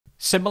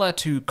Similar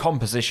to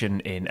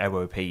composition in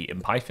OOP in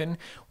Python,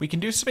 we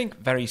can do something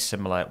very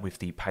similar with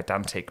the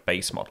Pydantic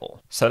base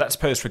model. So let's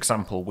suppose, for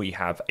example, we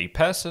have a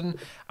person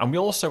and we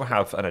also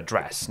have an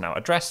address. Now,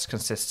 address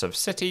consists of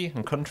city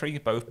and country,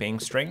 both being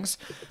strings.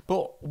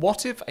 But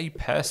what if a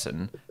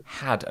person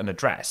had an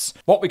address?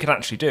 What we can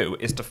actually do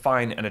is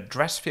define an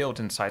address field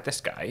inside this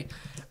guy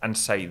and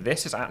say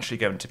this is actually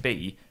going to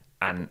be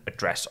an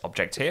address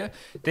object here.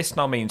 This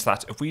now means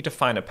that if we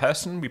define a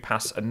person, we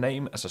pass a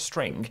name as a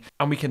string,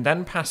 and we can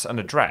then pass an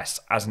address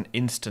as an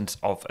instance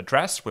of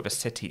address with a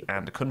city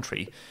and a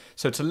country.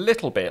 So it's a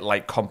little bit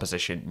like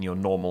composition in your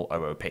normal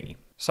OOP.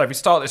 So if we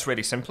start this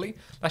really simply,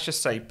 let's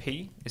just say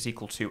P is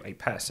equal to a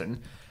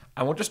person,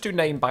 and we'll just do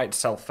name by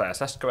itself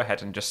first. Let's go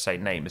ahead and just say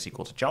name is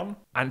equal to John.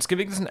 And it's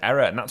giving us an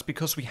error, and that's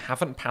because we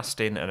haven't passed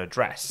in an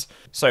address.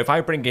 So if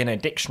I bring in a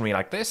dictionary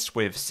like this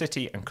with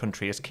city and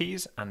country as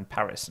keys and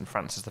Paris and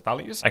France as the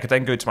values, I could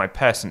then go to my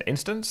person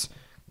instance,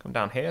 come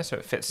down here so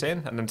it fits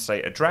in, and then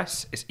say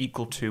address is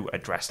equal to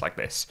address like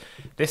this.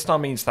 This now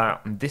means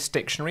that this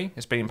dictionary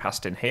is being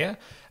passed in here,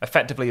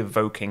 effectively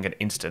evoking an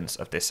instance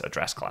of this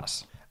address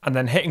class. And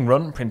then hitting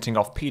run, printing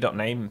off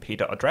p.name and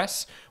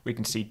p.address, we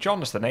can see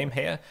John as the name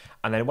here.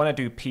 And then when I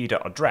do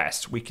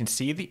p.address, we can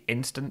see the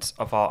instance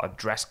of our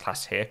address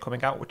class here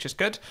coming out, which is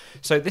good.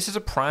 So this is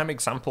a prime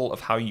example of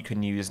how you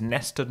can use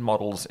nested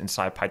models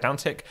inside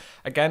Pydantic.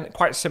 Again,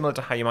 quite similar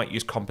to how you might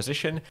use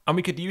composition. And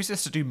we could use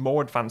this to do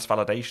more advanced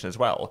validation as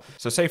well.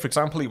 So say, for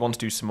example, you want to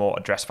do some more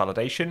address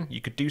validation,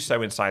 you could do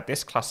so inside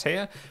this class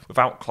here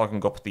without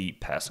clogging up the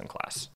person class.